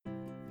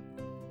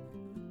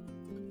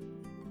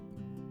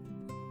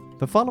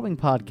The following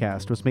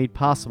podcast was made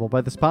possible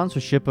by the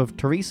sponsorship of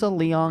Teresa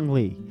Leong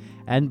Lee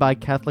and by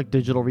Catholic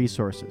Digital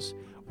Resources,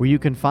 where you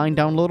can find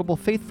downloadable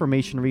faith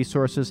formation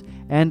resources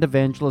and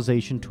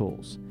evangelization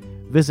tools.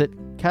 Visit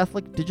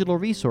Catholic Digital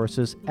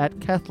Resources at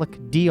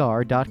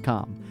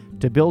catholicdr.com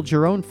to build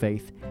your own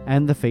faith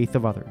and the faith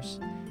of others.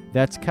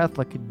 That's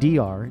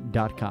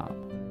catholicdr.com.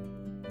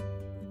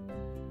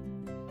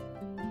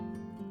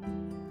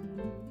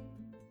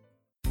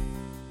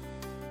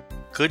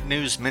 Good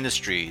News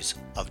Ministries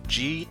of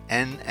GNM.org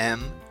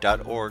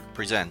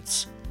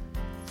presents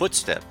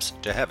Footsteps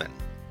to Heaven.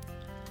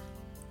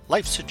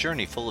 Life's a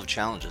journey full of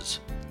challenges.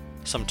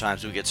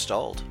 Sometimes we get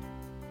stalled.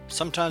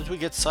 Sometimes we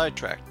get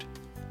sidetracked.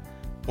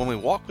 When we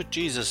walk with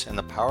Jesus in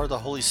the power of the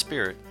Holy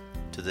Spirit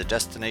to the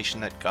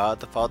destination that God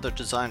the Father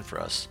designed for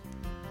us,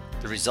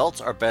 the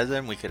results are better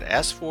than we could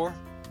ask for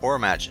or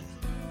imagine.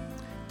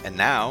 And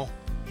now,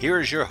 here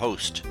is your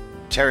host,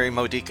 Terry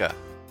Modica.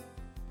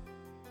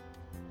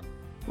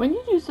 When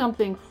you do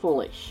something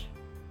foolish,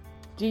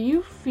 do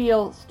you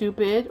feel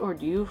stupid or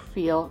do you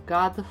feel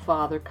God the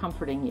Father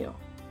comforting you,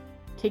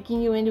 taking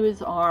you into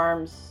his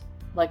arms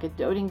like a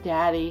doting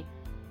daddy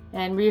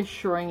and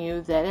reassuring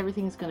you that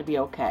everything's going to be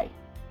okay?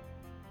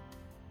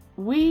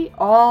 We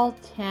all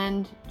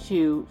tend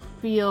to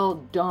feel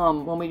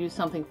dumb when we do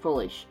something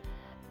foolish.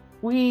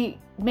 We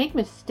make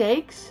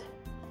mistakes,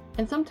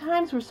 and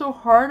sometimes we're so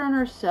hard on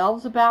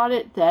ourselves about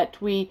it that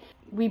we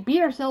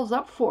beat ourselves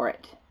up for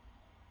it.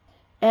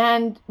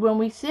 And when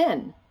we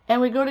sin, and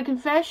we go to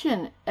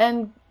confession,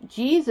 and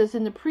Jesus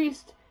and the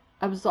priest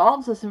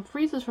absolves us and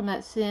frees us from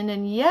that sin,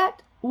 and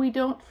yet we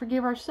don't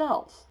forgive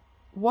ourselves.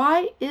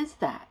 Why is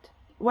that?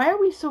 Why are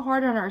we so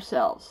hard on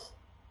ourselves?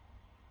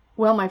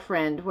 Well, my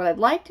friend, what I'd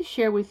like to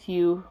share with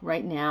you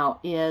right now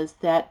is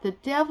that the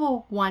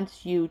devil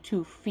wants you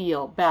to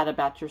feel bad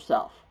about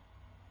yourself.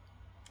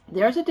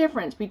 There's a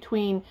difference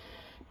between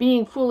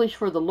being foolish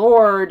for the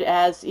Lord,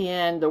 as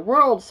in the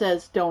world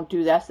says don't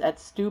do that,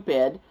 that's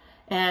stupid,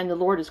 and the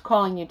Lord is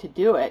calling you to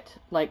do it,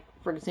 like,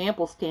 for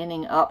example,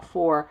 standing up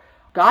for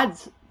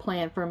God's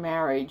plan for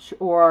marriage,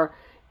 or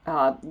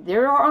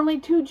there are only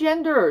two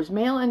genders,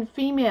 male and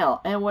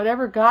female, and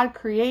whatever God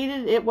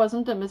created, it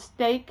wasn't a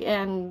mistake,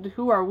 and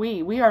who are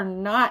we? We are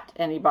not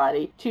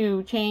anybody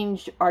to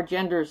change our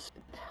genders.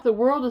 The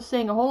world is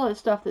saying a whole lot of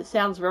stuff that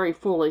sounds very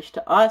foolish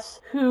to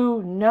us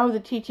who know the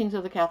teachings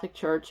of the Catholic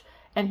Church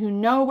and who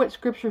know what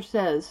Scripture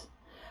says.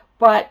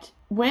 But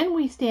when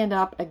we stand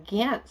up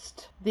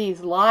against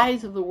these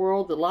lies of the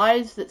world, the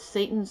lies that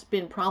Satan's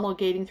been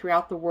promulgating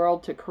throughout the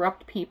world to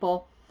corrupt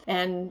people,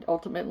 and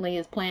ultimately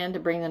his plan to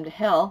bring them to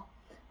hell,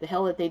 the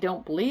hell that they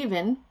don't believe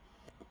in,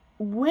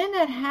 when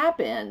that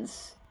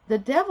happens, the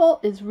devil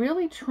is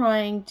really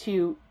trying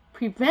to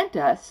prevent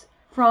us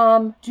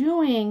from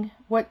doing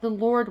what the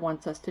Lord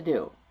wants us to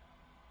do.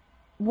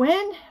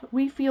 When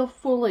we feel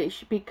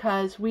foolish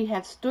because we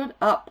have stood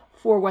up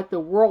for what the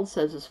world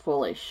says is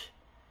foolish,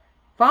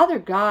 Father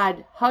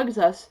God hugs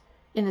us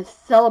in a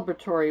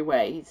celebratory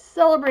way. He's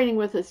celebrating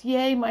with us.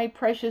 Yay, my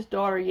precious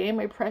daughter. Yay,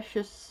 my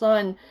precious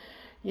son.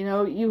 You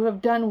know, you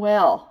have done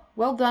well.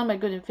 Well done, my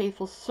good and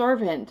faithful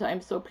servant.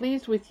 I'm so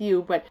pleased with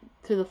you. But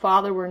to the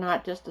Father, we're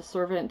not just a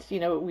servant. You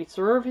know, we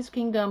serve his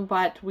kingdom,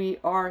 but we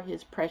are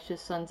his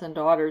precious sons and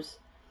daughters.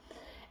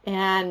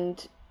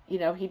 And, you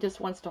know, he just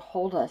wants to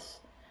hold us.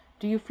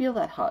 Do you feel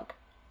that hug?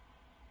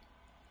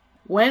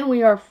 When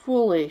we are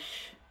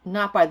foolish,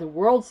 not by the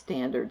world's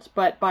standards,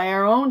 but by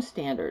our own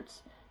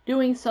standards,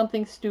 doing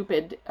something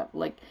stupid,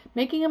 like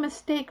making a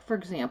mistake, for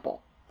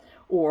example,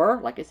 or,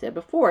 like I said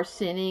before,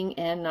 sinning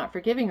and not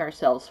forgiving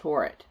ourselves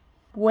for it.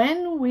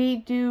 When we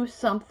do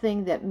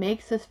something that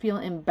makes us feel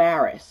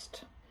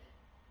embarrassed,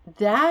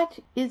 that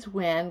is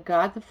when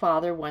God the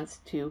Father wants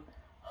to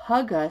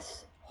hug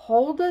us,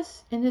 hold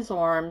us in his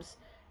arms,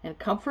 and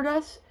comfort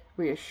us,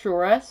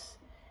 reassure us,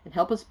 and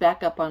help us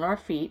back up on our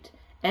feet,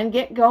 and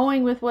get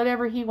going with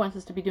whatever he wants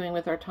us to be doing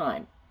with our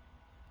time.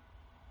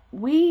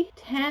 We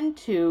tend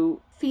to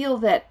feel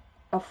that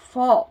a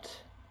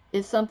fault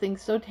is something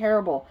so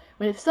terrible.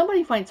 When if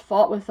somebody finds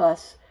fault with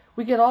us,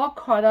 we get all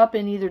caught up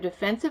in either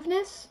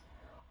defensiveness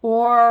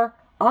or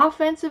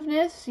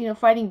offensiveness, you know,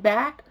 fighting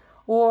back,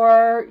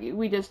 or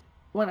we just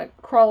want to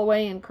crawl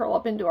away and curl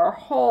up into our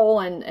hole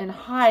and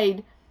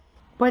hide.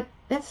 But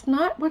that's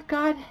not what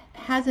God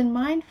has in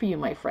mind for you,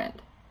 my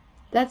friend.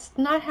 That's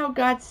not how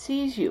God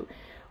sees you.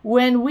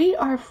 When we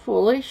are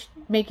foolish,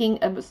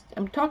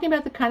 I'm talking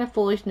about the kind of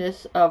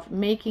foolishness of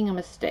making a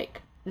mistake.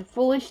 The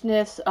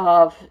foolishness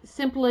of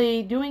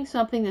simply doing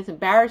something that's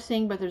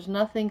embarrassing, but there's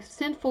nothing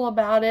sinful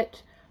about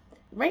it.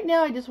 Right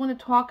now, I just want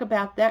to talk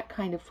about that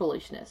kind of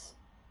foolishness.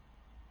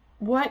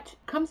 What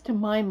comes to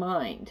my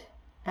mind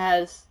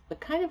as a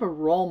kind of a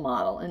role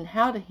model and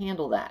how to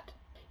handle that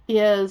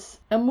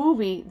is a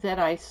movie that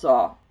I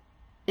saw.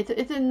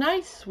 It's a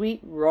nice,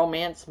 sweet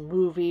romance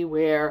movie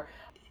where,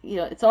 you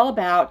know, it's all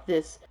about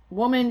this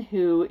woman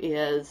who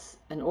is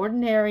an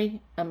ordinary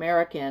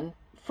American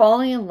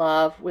falling in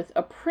love with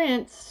a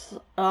prince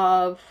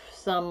of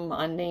some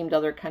unnamed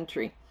other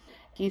country.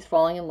 He's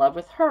falling in love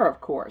with her, of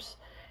course.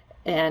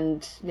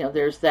 And,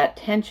 there's that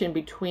tension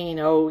between,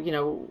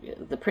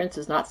 the prince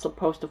is not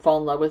supposed to fall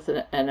in love with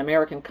an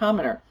American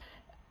commoner.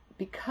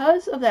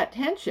 Because of that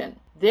tension,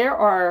 there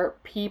are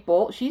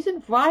people, she's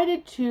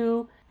invited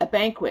to a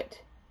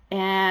banquet,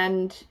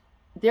 and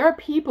there are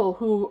people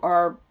who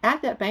are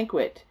at that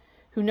banquet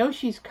who know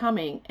she's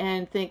coming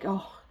and think,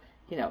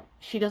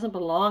 she doesn't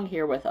belong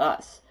here with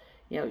us.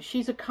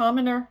 She's a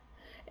commoner,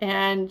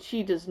 and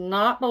she does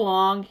not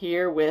belong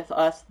here with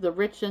us, the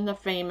rich and the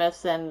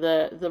famous and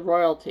the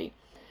royalty.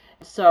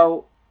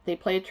 So they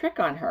play a trick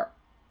on her.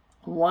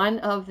 One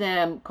of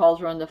them calls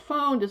her on the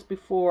phone just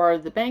before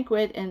the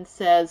banquet and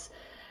says,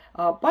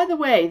 by the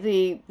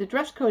way, the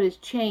dress code has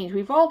changed.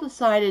 We've all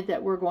decided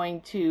that we're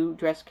going to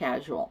dress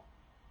casual.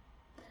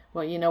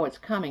 Well, you know what's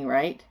coming,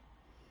 right?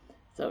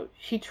 So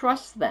she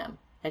trusts them,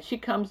 and she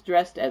comes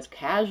dressed as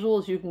casual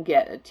as you can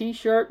get, a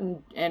t-shirt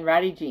and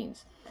ratty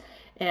jeans.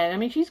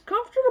 And she's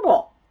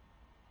comfortable.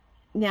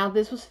 Now,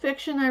 this was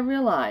fiction, I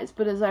realized,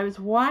 but as I was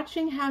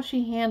watching how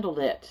she handled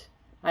it,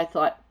 I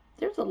thought,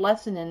 there's a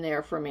lesson in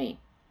there for me.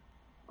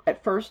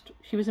 At first,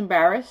 she was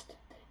embarrassed,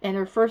 and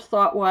her first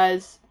thought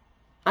was,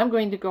 I'm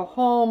going to go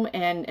home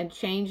and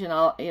change, and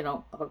I'll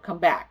come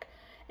back.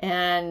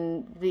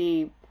 And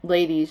the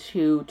ladies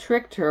who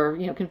tricked her,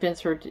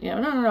 convinced her to,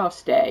 no,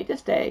 stay,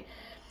 just stay.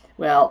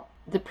 Well,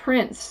 the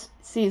prince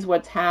sees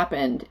what's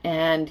happened,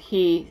 and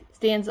he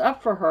stands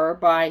up for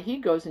her he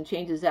goes and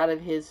changes out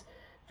of his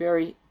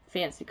very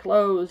fancy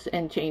clothes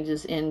and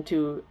changes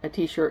into a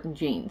t-shirt and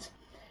jeans,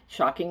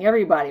 shocking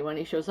everybody when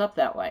he shows up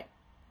that way.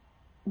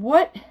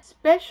 What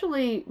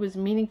especially was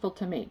meaningful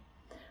to me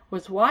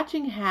was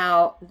watching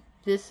how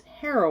this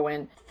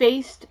heroine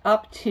faced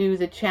up to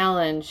the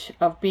challenge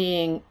of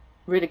being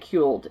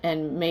ridiculed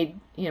and made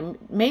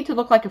to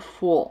look like a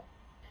fool.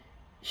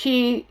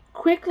 She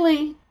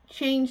quickly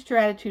changed her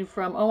attitude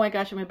from, oh my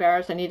gosh, I'm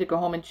embarrassed, I need to go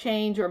home and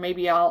change, or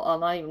maybe I'll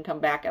not even come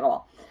back at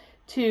all,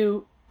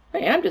 to,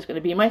 hey, I'm just going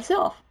to be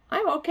myself.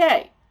 I'm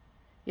okay.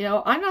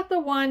 I'm not the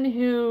one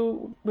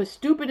who was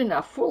stupid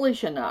enough,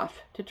 foolish enough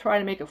to try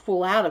to make a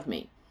fool out of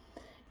me.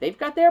 They've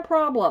got their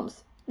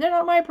problems. They're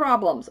not my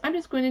problems. I'm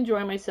just going to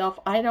enjoy myself.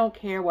 I don't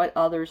care what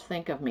others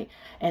think of me.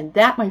 And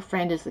that, my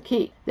friend, is the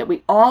key that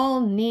we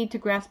all need to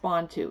grasp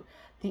onto.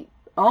 The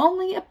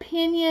only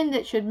opinion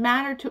that should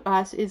matter to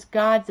us is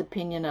God's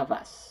opinion of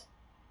us.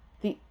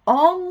 The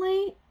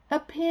only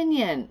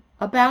opinion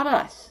about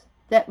us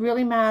that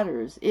really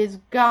matters is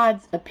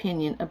God's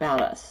opinion about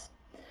us.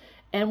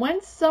 And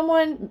when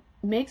someone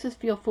makes us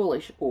feel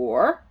foolish,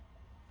 or,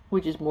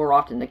 which is more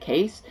often the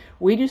case,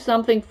 we do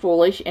something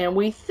foolish and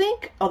we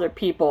think other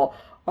people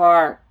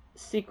are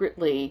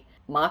secretly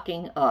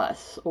mocking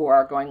us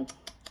or going,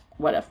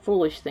 what a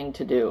foolish thing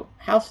to do.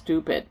 How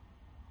stupid.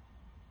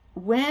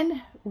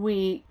 When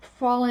we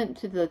fall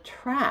into the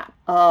trap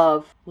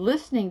of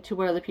listening to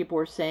what other people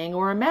are saying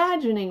or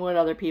imagining what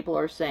other people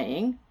are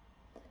saying,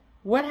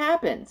 what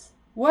happens?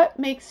 What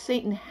makes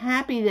Satan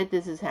happy that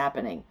this is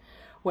happening?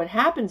 What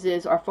happens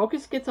is our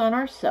focus gets on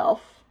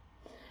ourselves,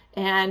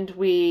 and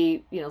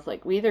we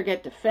either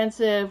get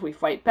defensive, we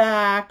fight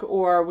back,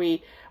 or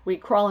we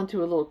crawl into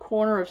a little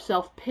corner of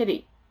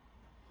self-pity.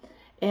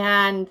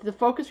 And the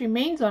focus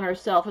remains on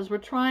ourselves as we're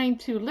trying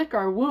to lick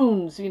our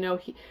wounds,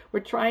 we're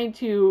trying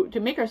to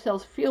make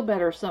ourselves feel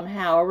better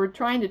somehow, or we're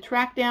trying to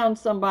track down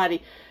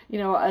somebody,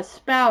 a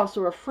spouse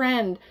or a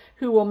friend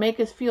who will make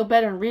us feel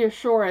better and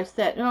reassure us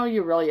that, no,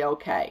 you're really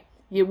okay.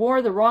 You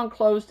wore the wrong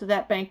clothes to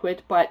that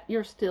banquet, but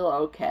you're still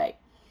okay.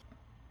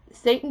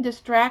 Satan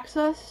distracts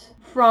us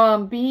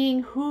from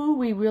being who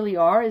we really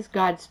are as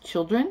God's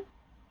children.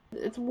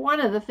 It's one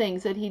of the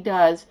things that he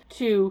does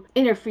to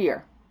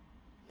interfere.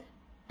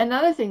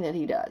 Another thing that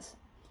he does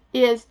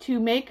is to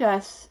make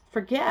us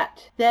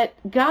forget that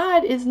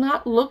God is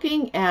not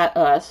looking at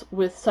us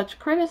with such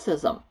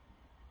criticism.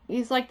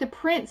 He's like the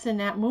prince in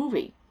that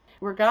movie,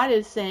 where God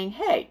is saying,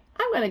 hey,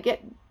 I'm going to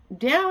get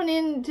down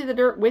into the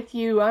dirt with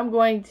you. I'm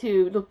going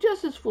to look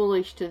just as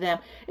foolish to them.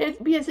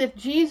 It'd be as if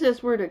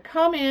Jesus were to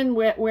come in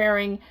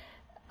wearing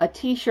a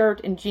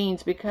t-shirt and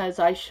jeans because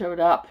I showed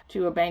up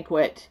to a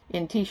banquet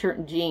in t-shirt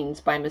and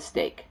jeans by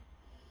mistake.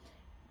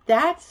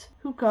 That's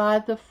who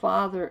God the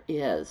Father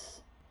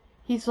is.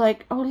 He's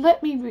like, oh,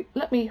 let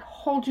me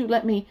hold you,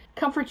 let me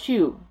comfort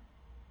you.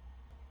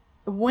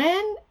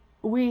 When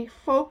we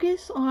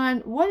focus on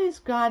what is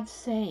God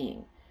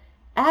saying,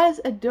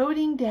 as a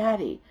doting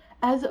daddy,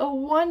 as a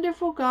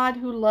wonderful God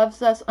who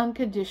loves us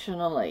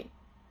unconditionally,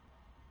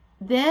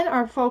 then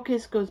our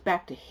focus goes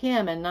back to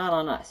him and not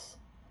on us.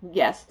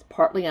 Yes,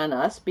 partly on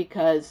us,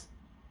 because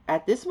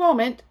at this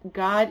moment,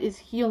 God is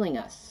healing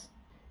us,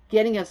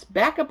 getting us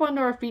back up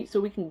onto our feet so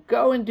we can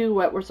go and do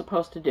what we're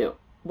supposed to do,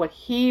 what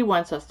he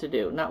wants us to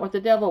do, not what the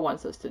devil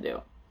wants us to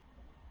do.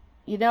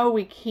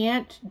 We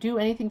can't do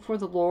anything for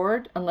the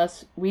Lord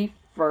unless we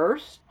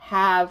first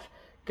have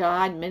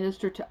God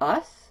minister to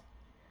us.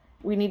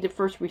 We need to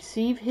first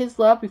receive his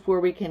love before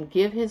we can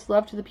give his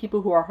love to the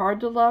people who are hard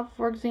to love,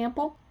 for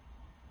example.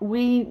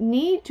 We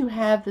need to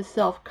have the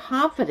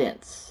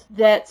self-confidence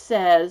that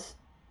says,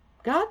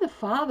 God the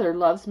Father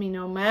loves me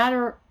no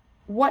matter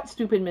what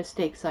stupid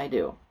mistakes I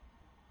do.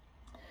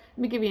 Let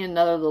me give you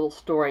another little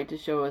story to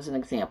show as an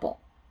example.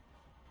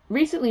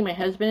 Recently, my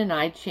husband and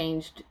I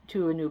changed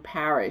to a new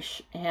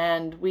parish,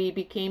 and we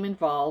became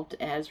involved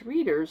as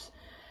readers.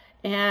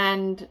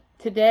 And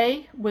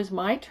today was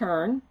my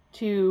turn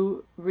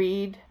to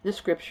read the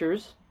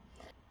scriptures.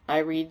 I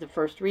read the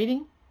first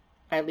reading.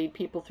 I lead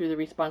people through the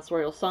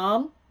responsorial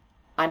psalm.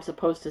 I'm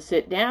supposed to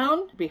sit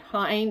down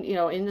behind,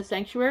 in the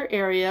sanctuary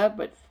area,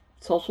 but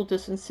social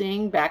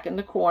distancing back in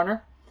the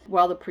corner,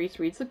 while the priest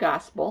reads the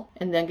gospel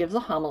and then gives a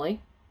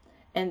homily.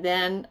 And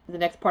then the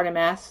next part of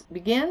Mass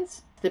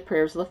begins, the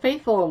prayers of the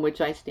faithful, in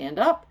which I stand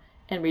up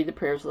and read the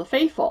prayers of the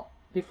faithful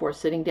before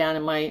sitting down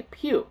in my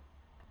pew.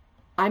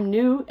 I'm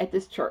new at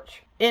this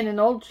church. In an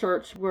old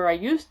church where I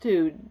used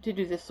to do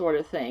this sort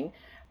of thing,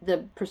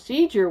 the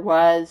procedure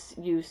was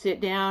you sit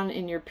down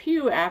in your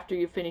pew after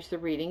you finish the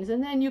readings,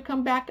 and then you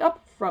come back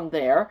up from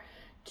there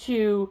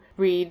to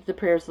read the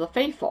prayers of the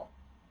faithful.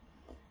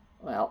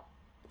 Well,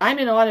 I'm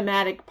in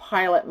automatic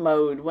pilot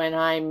mode when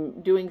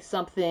I'm doing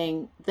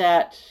something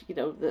that,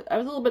 I was a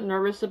little bit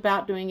nervous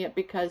about doing it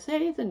because,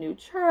 hey, it's a new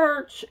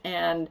church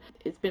and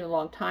it's been a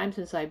long time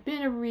since I've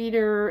been a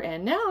reader,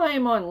 and now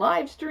I'm on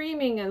live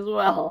streaming as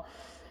well.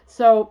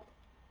 So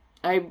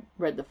I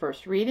read the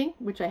first reading,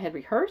 which I had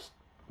rehearsed,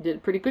 did a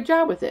pretty good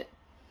job with it.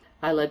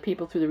 I led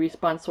people through the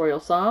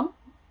responsorial psalm,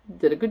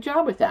 did a good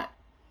job with that.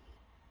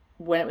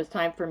 When it was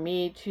time for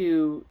me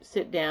to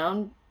sit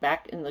down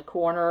back in the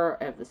corner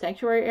of the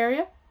sanctuary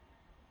area,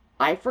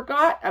 I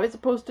forgot I was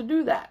supposed to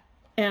do that.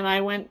 And I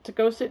went to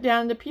go sit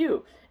down in the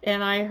pew.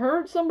 And I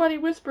heard somebody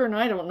whisper, and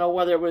I don't know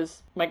whether it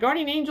was my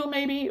guardian angel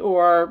maybe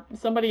or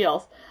somebody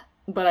else,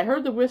 but I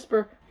heard the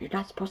whisper, "You're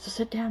not supposed to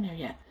sit down there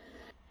yet."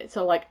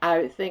 So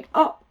I think,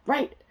 oh,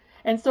 right.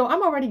 And so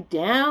I'm already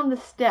down the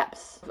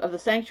steps of the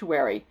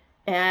sanctuary,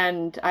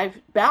 and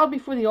I've bowed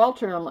before the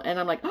altar, and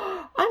I'm like,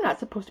 oh, I'm not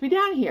supposed to be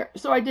down here.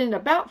 So I did an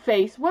about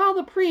face while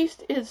the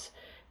priest is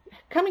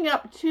coming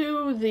up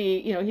to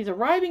he's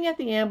arriving at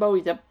the ambo,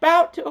 he's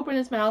about to open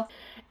his mouth,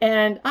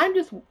 and I'm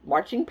just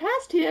marching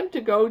past him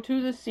to go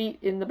to the seat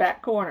in the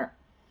back corner.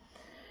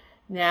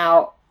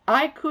 Now,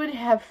 I could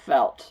have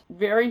felt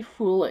very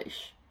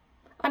foolish.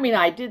 I mean,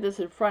 I did this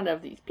in front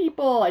of these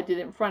people, I did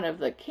it in front of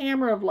the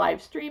camera of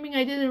live streaming,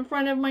 I did it in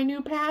front of my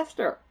new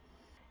pastor.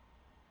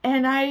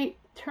 And I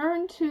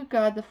turned to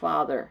God the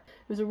Father.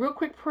 It was a real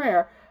quick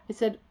prayer. I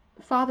said,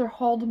 Father,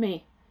 hold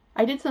me.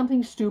 I did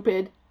something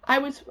stupid. I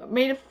was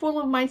made a fool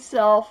of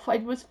myself. I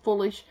was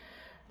foolish.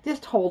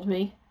 Just hold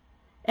me.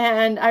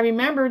 And I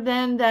remembered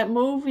then that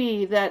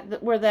movie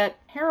where that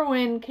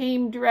heroine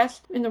came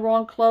dressed in the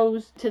wrong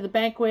clothes to the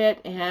banquet,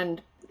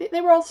 and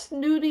they were all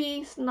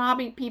snooty,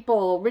 snobby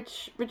people,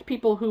 rich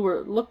people who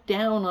were looked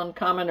down on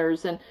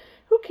commoners, and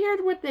who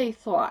cared what they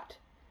thought?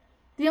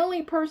 The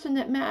only person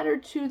that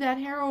mattered to that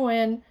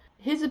heroine,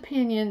 his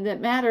opinion that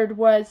mattered,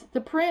 was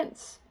the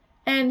prince.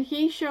 And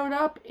he showed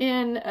up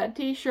in a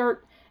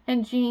t-shirt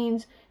and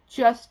jeans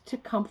just to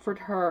comfort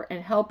her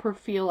and help her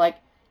feel like,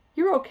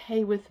 you're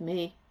okay with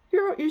me.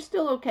 You're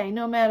still okay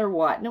no matter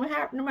what. No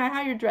matter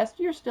how you're dressed,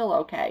 you're still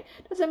okay.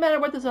 Doesn't matter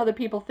what those other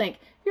people think.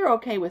 You're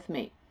okay with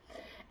me.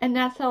 And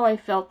that's how I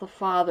felt the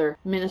Father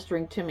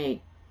ministering to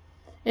me.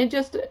 In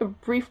just a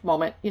brief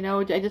moment,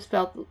 I just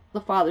felt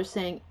the Father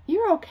saying,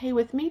 you're okay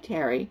with me,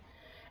 Terry.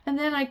 And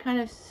then I kind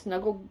of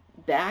snuggled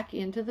back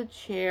into the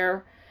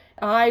chair.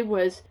 I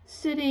was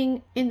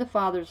sitting in the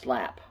Father's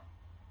lap.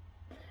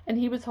 And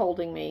he was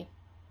holding me.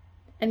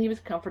 And he was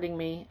comforting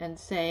me and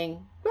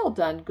saying, well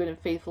done, good and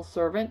faithful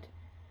servant.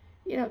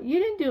 You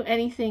didn't do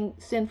anything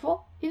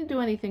sinful. You didn't do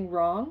anything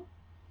wrong.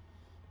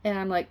 And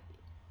I'm like,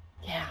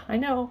 yeah, I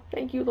know.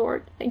 Thank you,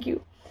 Lord. Thank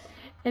you.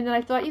 And then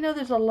I thought,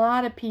 there's a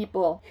lot of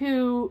people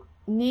who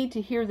need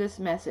to hear this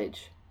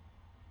message.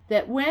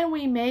 That when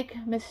we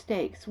make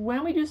mistakes,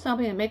 when we do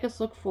something that makes us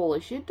look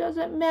foolish, it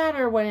doesn't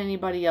matter what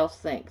anybody else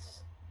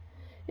thinks.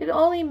 It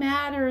only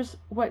matters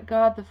what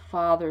God the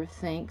Father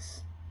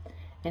thinks.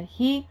 And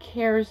he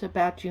cares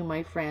about you,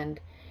 my friend.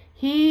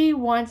 He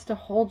wants to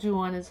hold you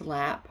on his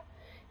lap.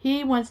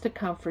 He wants to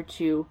comfort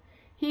you.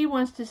 He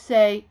wants to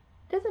say,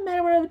 doesn't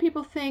matter what other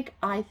people think,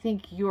 I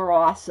think you're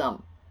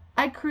awesome.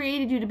 I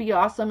created you to be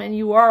awesome, and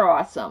you are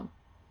awesome.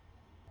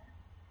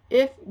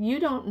 If you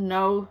don't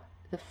know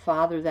the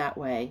Father that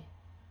way,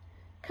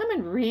 come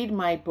and read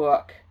my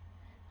book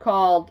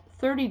called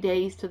 30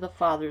 Days to the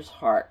Father's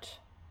Heart.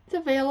 It's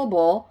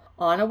available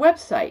on a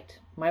website.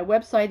 My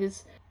website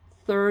is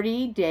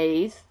 30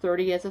 days,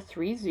 30 as a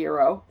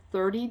 30,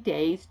 30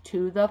 days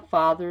to the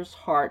Father's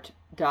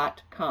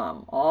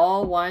Heart.com.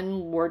 All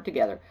one word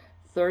together.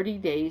 30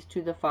 days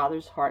to the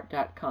Father's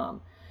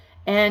Heart.com.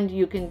 And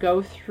you can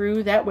go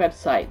through that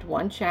website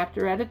one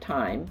chapter at a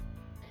time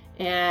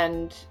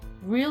and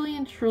really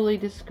and truly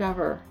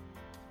discover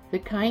the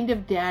kind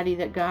of daddy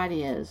that God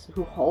is,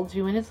 who holds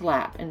you in his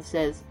lap and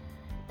says,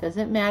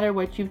 doesn't matter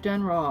what you've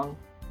done wrong,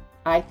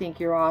 I think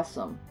you're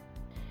awesome.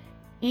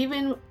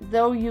 Even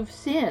though you've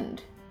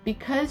sinned,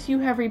 because you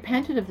have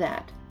repented of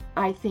that,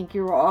 I think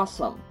you're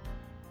awesome.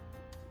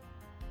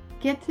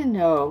 Get to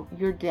know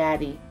your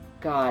daddy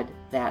God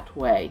that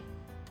way.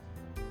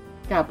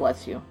 God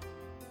bless you.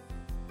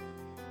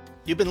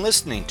 You've been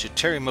listening to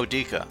Terry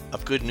Modica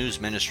of Good News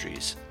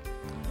Ministries.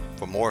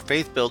 For more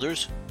faith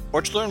builders,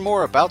 or to learn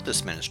more about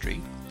this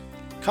ministry,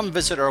 come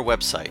visit our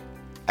website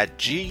at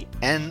gnm.org.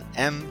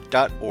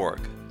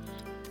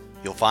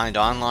 You'll find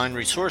online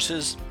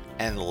resources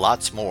and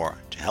lots more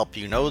to help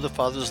you know the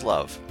Father's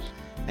love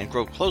and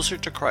grow closer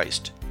to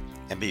Christ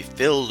and be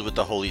filled with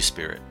the Holy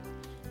Spirit.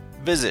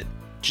 Visit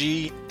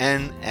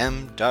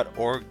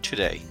gnm.org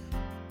today.